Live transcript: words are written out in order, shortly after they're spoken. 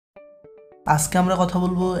আজকে আমরা কথা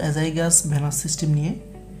বলবো অ্যাজাইগাস ভেনাস সিস্টেম নিয়ে।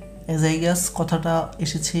 অ্যাজাইগাস কথাটা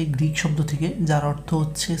এসেছে গ্রিক শব্দ থেকে, যার অর্থ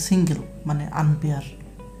হচ্ছে সিঙ্গেল, মানে আনপেয়ার।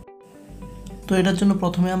 তো এটার জন্য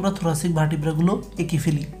প্রথমে আমরা থোরাসিক ভার্টিব্রাগুলো এঁকে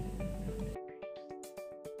ফেলি।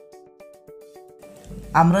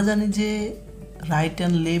 আমরা জানি যে right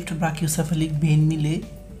and left brachiocephalic when মিলে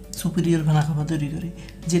সুপিরিয়র ভেনা কাভা তৈরি করে,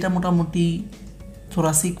 যেটা মোটামুটি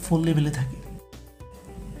থোরাসিক 4 লেভেলে থাকে।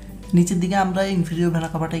 নিচের দিকে আমরা ইনফেরিয়র ভেনা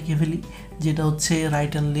কাভাটা এঁকে ফেলি, যেটা হচ্ছে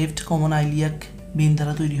right and left common iliac when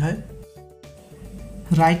দ্বারা তৈরি হয়।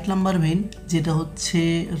 রাইট লাম্বার ভেন, যেটা হচ্ছে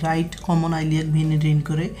রাইট কমন আইলিয়াক ভেনে ড্রেন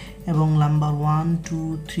করে, এবং লাম্বার 1, 2,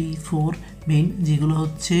 3, 4 ভেন, যেগুলো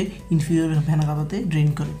হচ্ছে ইনফেরিয়র ভেনা কাভাতে ড্রেন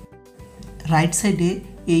করে। রাইট সাইডে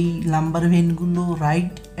এই lumber ভেনগুলো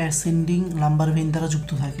right ascending lumber when দ্বারা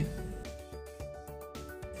যুক্ত থাকে।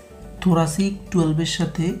 থোরাসিক 12-এর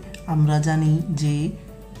সাথে আমরা জানি যে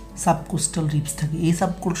সাবকোস্টাল রিপস থাকে। এই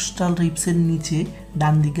সাবকোস্টাল রিপসের নিচে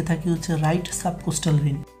ডান দিকে থাকে হচ্ছে right subcostal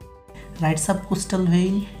when. Right subcostal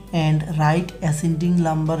when and right ascending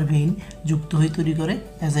lumber when যুক্ত হয়ে তৈরি করে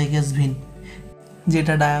অ্যাজাইগাস ভেন,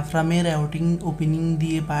 যেটা ডায়াফ্রামের অ্যাওর্টিক ওপেনিং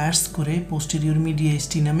দিয়ে পায়ার্স করে পোস্টেরিয়র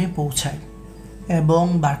মিডিয়াস্টিনামে পৌঁছায় এবং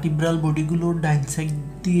ভার্টিব্রাল বডিগুলোর ডাইন সাইড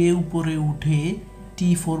দিয়ে উপরে উঠে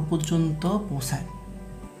T4 পর্যন্ত পৌঁছায়।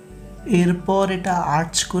 এরপর এটা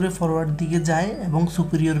আর্চ করে ফরওয়ার্ড দিকে যায় এবং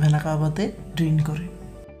সুপিরিয়র ভেনা কাভাতে ড্রেন করে।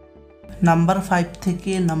 নাম্বার 5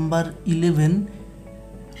 থেকে number 11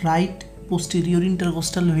 right posterior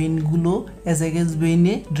intercostal ভেনগুলো অ্যাজাইগাস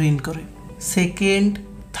ভেনে drain করে। Second,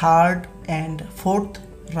 third and fourth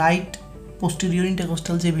right posterior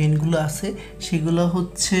intercostal যে ভেনগুলো আছে সেগুলো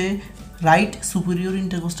হচ্ছে রাইট সুপিরিয়র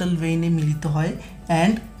ইন্টারকোস্টাল ভেনে মিলিত হয়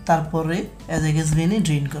অ্যান্ড তারপরে অ্যাজাইগাস ভেনে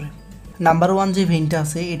ড্রেন করে। নাম্বার 1 যে ভেনটা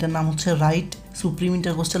আছে এটার নাম হচ্ছে রাইট সুপ্রিম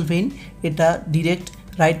ইন্টারকোস্টাল ভেন। এটা ডিরেক্ট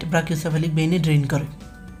রাইট ব্রাকিওসেফালিক ভেনে ড্রেন করে।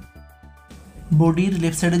 বডির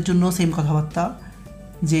লেফট সাইডের জন্য সেম কথাবার্তা,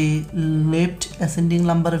 যে left ascending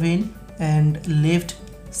lumber when and left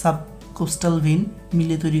subcostal when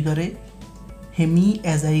মিলে তৈরি করে হেমি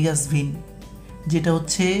অ্যাজাইগাস ভেন, যেটা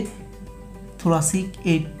হচ্ছে থোরাসিক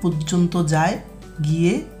 8 পর্যন্ত যায়,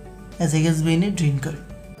 গিয়ে অ্যাজাইগাস ভেনে ড্রেন করে।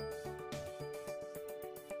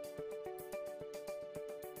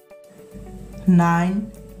 Nine,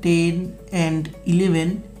 10 and 11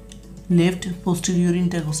 left posterior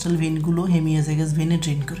intercostal ভেনগুলো hemi অ্যাজাইগাস ভেনে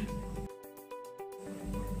drain করে।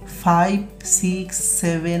 5, 6,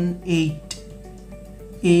 7, 8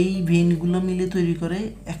 এই ভেনগুলো মিলে তৈরি করে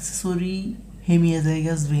অ্যাক্সেসরি হেমি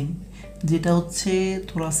অ্যাজাইগাস ভেন, যেটা হচ্ছে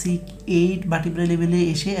থোরাসিক 8 ভার্টিব্রা লেভেলে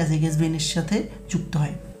এসে অ্যাজাইগাস ভেনের সাথে যুক্ত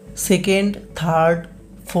হয়। Second, third,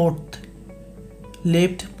 fourth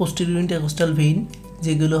left posterior intercostal when,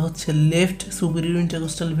 যেগুলো হচ্ছে লেফট সুপিরিয়র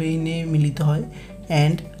ইন্টারকোস্টাল ভেনে মিলিত হয়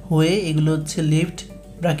অ্যান্ড হয়ে এগুলো হচ্ছে লেফট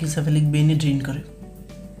ব্রাকিওসেফালিক ভেনে ড্রেন করে।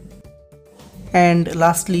 And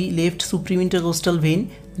lastly left supreme intercostal when,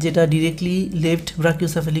 যেটা ডিরেক্টলি লেফট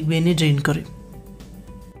ব্রাকিওসেফালিক ভেনে ড্রেন করে।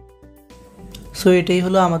 সো এটাই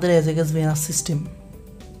হলো আমাদের অ্যাজাইগাস ভেনাস সিস্টেম।